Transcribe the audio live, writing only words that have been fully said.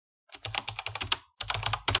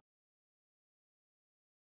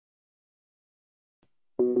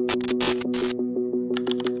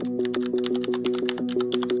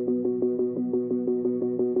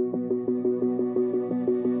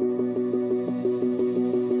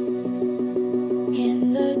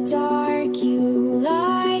In the dark, you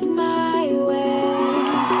light my way.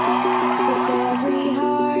 With every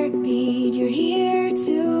heartbeat, you're here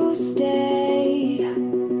to stay.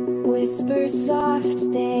 Whisper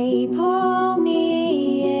soft, they pull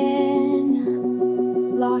me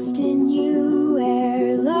in. Lost in you,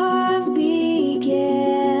 where love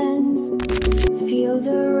begins. Feel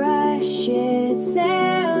the rush, it's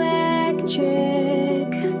electric.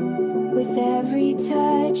 With every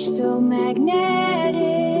touch, so magnetic.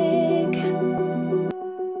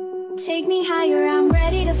 Take me higher, I'm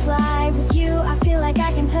ready to fly. With you, I feel like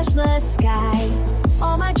I can touch the sky.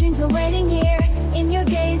 All my dreams are waiting here. In your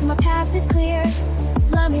gaze, my path is clear.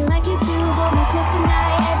 Love me like you do, hold me close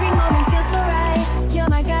tonight. Every moment feels so right. You're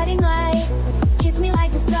my guiding light. Kiss me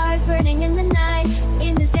like the stars burning in the night.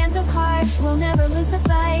 In this dance of hearts, we'll never lose the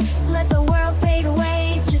fight. Let the world fade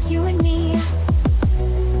away, it's just you and me.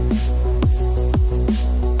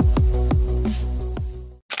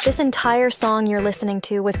 This entire song you're listening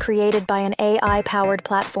to was created by an AI-powered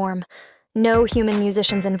platform. No human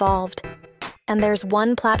musicians involved. And there's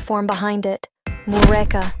one platform behind it,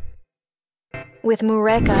 Mureka. With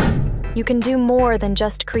Mureka, you can do more than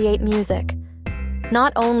just create music.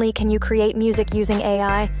 Not only can you create music using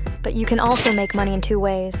AI, but you can also make money in two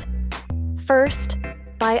ways. First,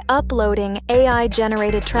 by uploading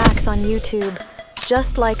AI-generated tracks on YouTube,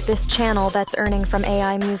 just like this channel that's earning from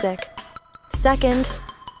AI music. Second,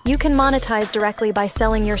 you can monetize directly by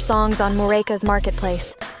selling your songs on Mureka's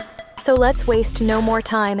marketplace. So let's waste no more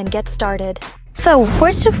time and get started. So,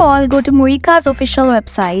 first of all, go to Mureka's official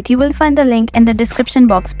website. You will find the link in the description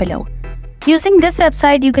box below. Using this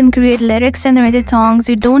website, you can create lyrics-generated songs.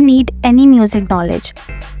 You don't need any music knowledge.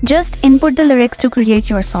 Just input the lyrics to create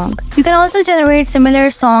your song. You can also generate similar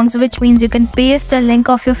songs, which means you can paste the link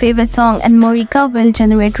of your favorite song and Mureka will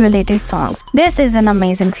generate related songs. This is an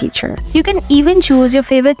amazing feature. You can even choose your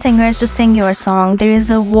favorite singers to sing your song. There is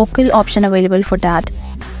a vocal option available for that.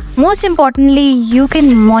 Most importantly, you can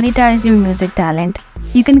monetize your music talent.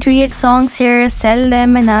 You can create songs here, sell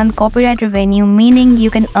them and earn copyright revenue, meaning you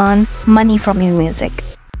can earn money from your music.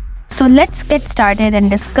 So let's get started and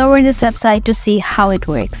discover this website to see how it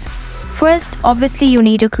works. First, obviously you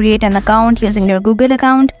need to create an account using your Google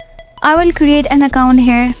account. I will create an account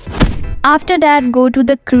here. After that, go to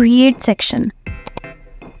the Create section.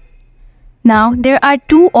 Now, there are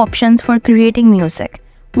two options for creating music.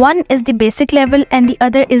 One is the basic level and the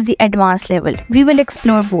other is the advanced level. We will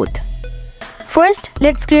explore both. First,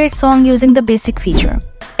 let's create a song using the basic feature.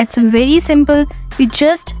 It's very simple. You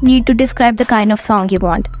just need to describe the kind of song you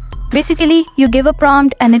want. Basically, you give a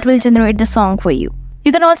prompt and it will generate the song for you.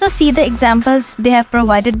 You can also see the examples they have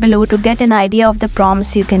provided below to get an idea of the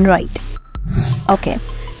prompts you can write. Okay,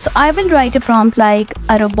 so I will write a prompt like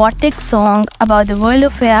a robotic song about the world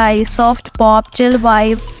of AI, soft pop, chill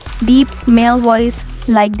vibe, deep male voice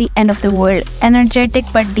like the end of the world, energetic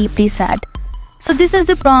but deeply sad. So this is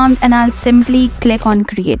the prompt and I'll simply click on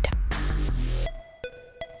create.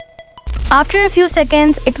 After a few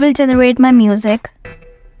seconds, it will generate my music.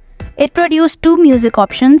 It produced two music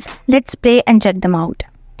options. Let's play and check them out.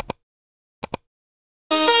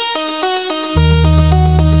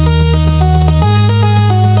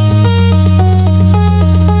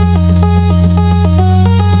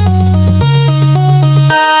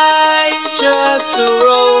 I'm just a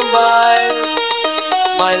robot.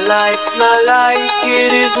 My life's not like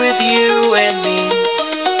it is with you and me.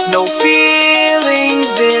 No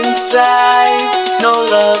feelings inside, no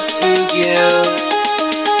love to give.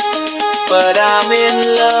 But I'm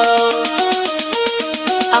in love,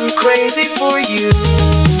 I'm crazy for you.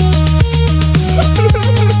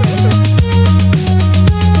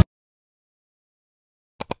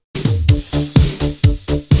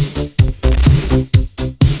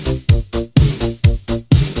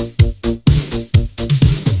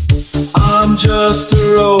 I'm just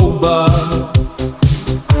a robot.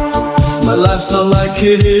 My life's not like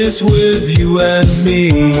it is with you and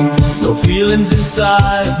me. No feelings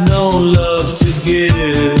inside, no love to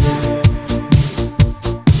give.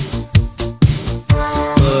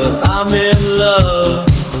 But I'm in love,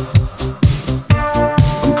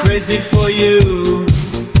 I'm crazy for you.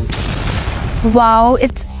 Wow,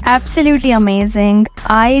 it's absolutely amazing.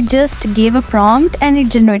 I just gave a prompt and it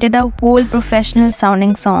generated a whole professional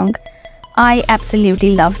sounding song. I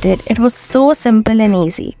absolutely loved it. It was so simple and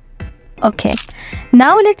easy. Okay,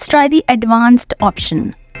 now let's try the advanced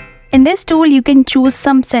option. In this tool, you can choose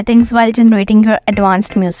some settings while generating your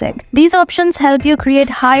advanced music. These options help you create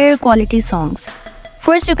higher quality songs.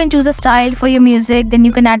 First, you can choose a style for your music, then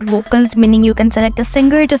you can add vocals, meaning you can select a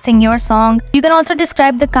singer to sing your song. You can also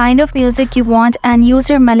describe the kind of music you want and use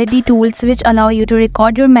your melody tools, which allow you to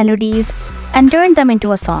record your melodies and turn them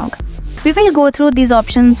into a song. We will go through these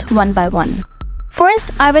options one by one.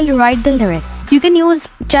 First, I will write the lyrics. You can use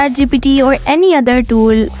ChatGPT or any other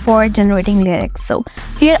tool for generating lyrics. So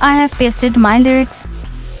here I have pasted my lyrics.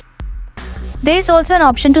 There is also an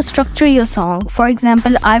option to structure your song. For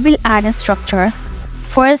example, I will add a structure.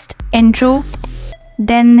 First, intro.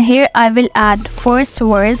 Then here I will add first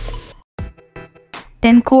verse.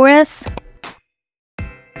 Then chorus.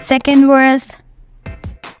 Second verse.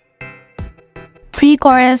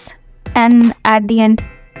 Pre-chorus. And at the end,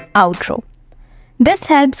 outro. This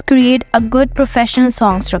helps create a good professional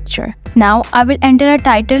song structure. Now I will enter a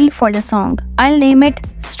title for the song. I'll name it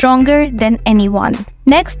Stronger Than Anyone.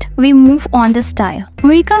 Next, we move on the style.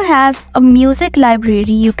 Mureka has a music library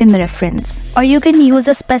you can reference, or you can use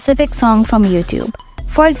a specific song from YouTube.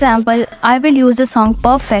 For example, I will use the song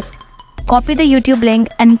Perfect, copy the YouTube link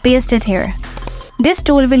and paste it here. This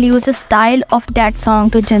tool will use the style of that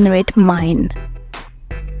song to generate mine.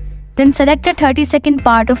 Then select the 30-second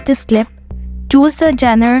part of this clip. Choose the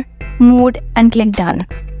genre, mood and click done.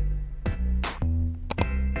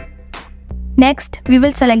 Next, we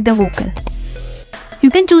will select the vocal. You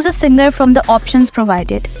can choose a singer from the options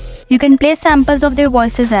provided. You can play samples of their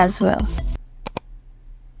voices as well.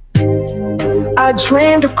 I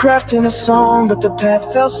dreamed of crafting a song, but the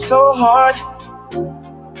path felt so hard.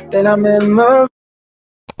 Then I met Mureka.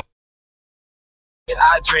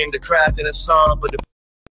 I dreamed of crafting a song, but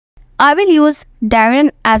I will use Darren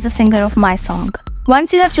as a singer of my song.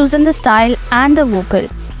 Once you have chosen the style and the vocal,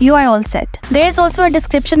 you are all set. There is also a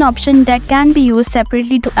description option that can be used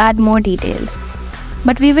separately to add more detail,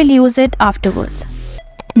 but we will use it afterwards.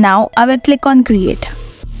 Now I will click on create.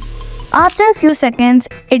 After a few seconds,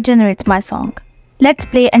 it generates my song. Let's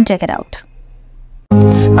play and check it out.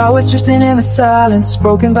 I was drifting in the silence,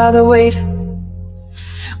 broken by the weight,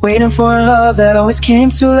 waiting for a love that always came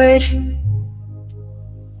too late.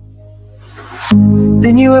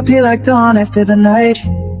 Then you appear like dawn after the night,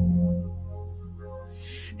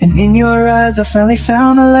 and in your eyes I finally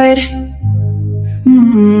found the light.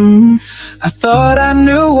 I thought I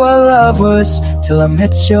knew what love was till I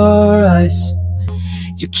met your eyes.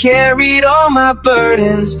 You carried all my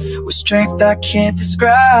burdens with strength I can't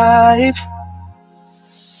describe.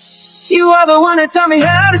 You are the one that taught me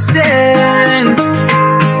how to stand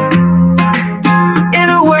in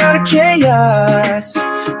a world of chaos.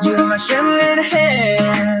 You're my trembling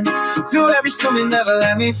hand. Through every storm you never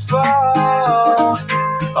let me fall.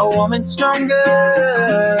 A woman stronger.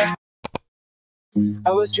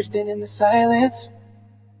 I was drifting in the silence,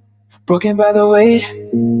 broken by the weight,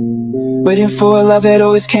 waiting for a love that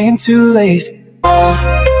always came too late.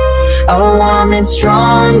 A woman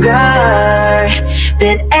stronger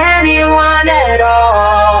than anyone at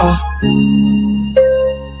all.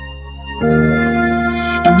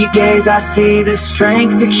 In your gaze I see the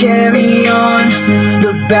strength to carry on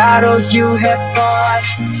the battles you have fought,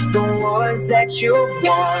 the wars that you've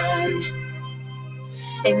won.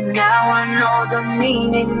 And now I know the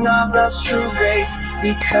meaning of love's true grace,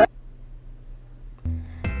 because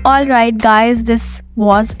Alright guys, this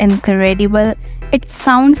was incredible. It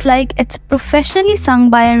sounds like it's professionally sung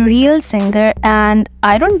by a real singer and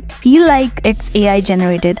I don't feel like it's AI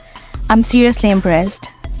generated. I'm seriously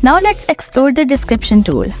impressed. Now let's explore the description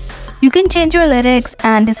tool. You can change your lyrics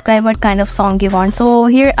and describe what kind of song you want. So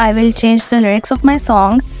here I will change the lyrics of my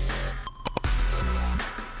song.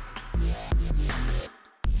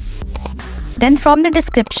 Then from the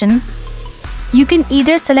description, you can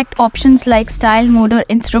either select options like style, mood or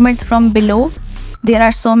instruments from below. There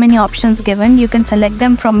are so many options given. You can select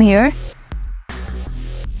them from here.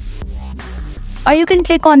 Or you can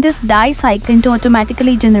click on this dice icon to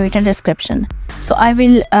automatically generate a description. So I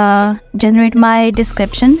will generate my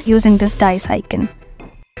description using this dice icon.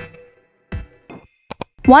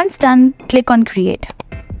 Once done, click on create.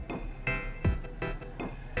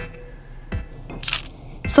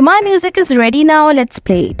 So my music is ready now, let's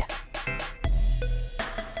play it.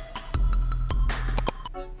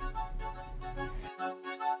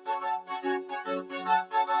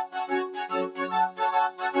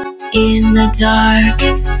 In the dark,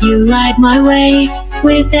 you light my way.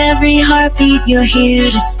 With every heartbeat, you're here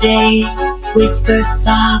to stay. Whispers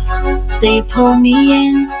soft, they pull me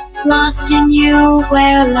in. Lost in you,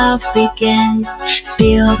 where love begins.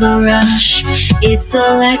 Feel the rush, it's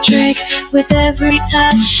electric. With every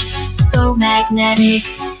touch, so magnetic.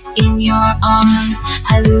 In your arms,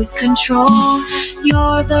 I lose control.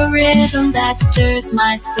 You're the rhythm that stirs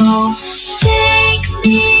my soul. Take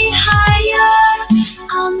me higher,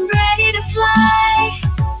 I'm ready to fly.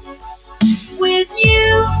 With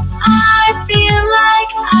you, I feel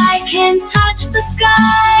like I can touch the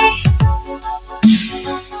sky.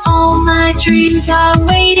 All my dreams are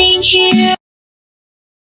waiting here.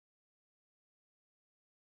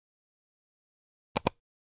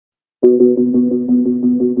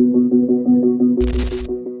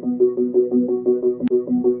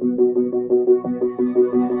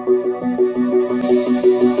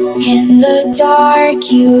 In the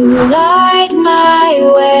dark, you light my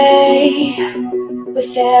way.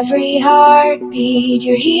 With every heartbeat,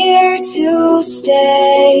 you're here to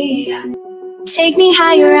stay. Take me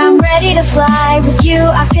higher, I'm ready to fly. With you,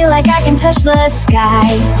 I feel like I can touch the sky.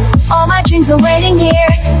 All my dreams are waiting here.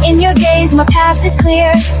 In your gaze, my path is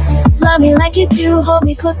clear. Love me like you do, hold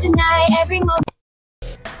me close tonight, every moment.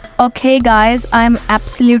 Okay guys, I'm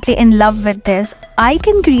absolutely in love with this. I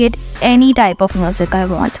can create any type of music I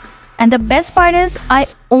want. And the best part is, I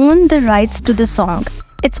own the rights to the song.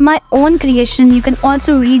 It's my own creation. You can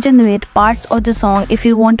also regenerate parts of the song if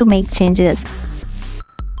you want to make changes.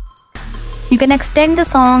 You can extend the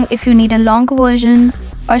song if you need a longer version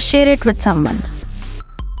or share it with someone.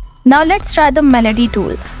 Now let's try the melody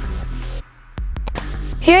tool.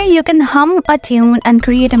 Here you can hum a tune and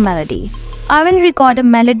create a melody. I will record a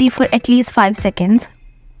melody for at least 5 seconds.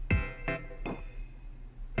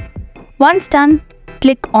 Once done,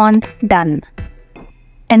 click on Done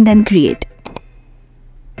and then Create.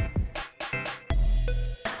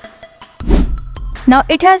 Now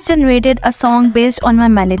it has generated a song based on my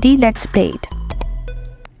melody. Let's play it.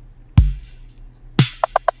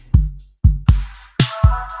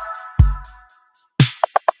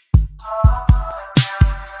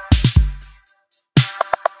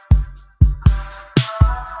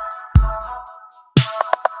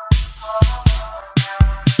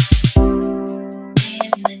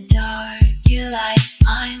 In the dark, you light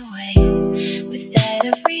my way. With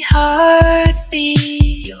every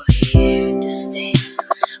heartbeat, you're here to stay.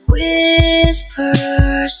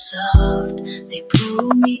 Whispers soft, they pull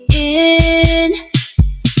me in.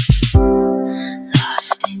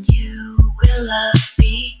 Lost in you, where love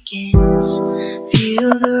begins. Feel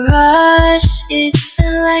the rush, it's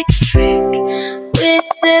electric. With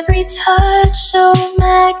every touch, so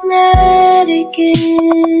magnetic.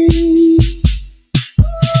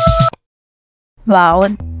 Wow,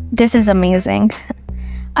 this is amazing.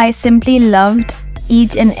 I simply loved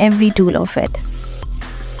each and every tool of it.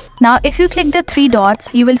 Now if you click the 3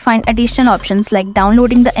 dots, you will find additional options like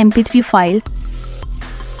downloading the MP3 file.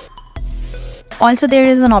 Also there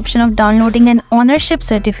is an option of downloading an ownership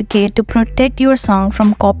certificate to protect your song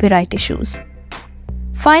from copyright issues.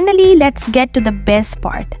 Finally, let's get to the best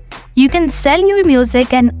part. You can sell your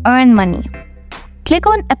music and earn money. Click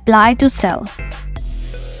on Apply to Sell.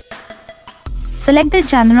 Select the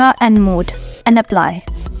genre and mode and apply.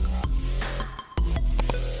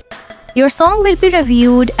 Your song will be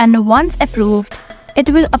reviewed and once approved, it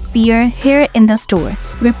will appear here in the store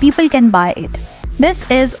where people can buy it. This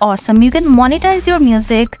is awesome. You can monetize your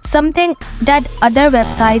music, something that other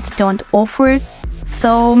websites don't offer.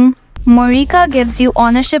 So, Mureka gives you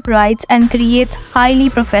ownership rights and creates highly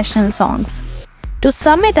professional songs. To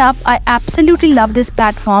sum it up, I absolutely love this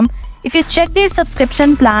platform. If you check their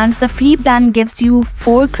subscription plans, the free plan gives you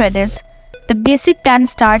 4 credits. The basic plan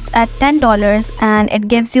starts at $10 and it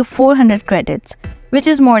gives you 400 credits, which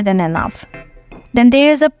is more than enough. Then there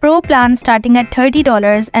is a pro plan starting at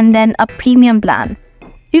 $30 and then a premium plan.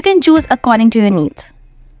 You can choose according to your needs.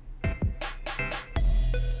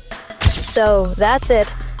 So that's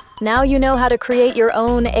it. Now you know how to create your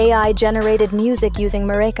own AI-generated music using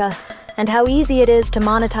Mureka, and how easy it is to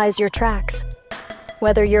monetize your tracks.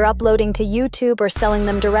 Whether you're uploading to YouTube or selling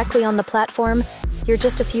them directly on the platform, you're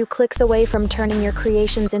just a few clicks away from turning your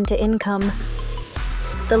creations into income.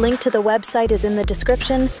 The link to the website is in the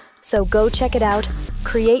description, so go check it out,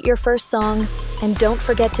 create your first song, and don't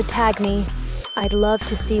forget to tag me. I'd love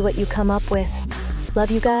to see what you come up with.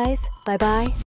 Love you guys. Bye-bye.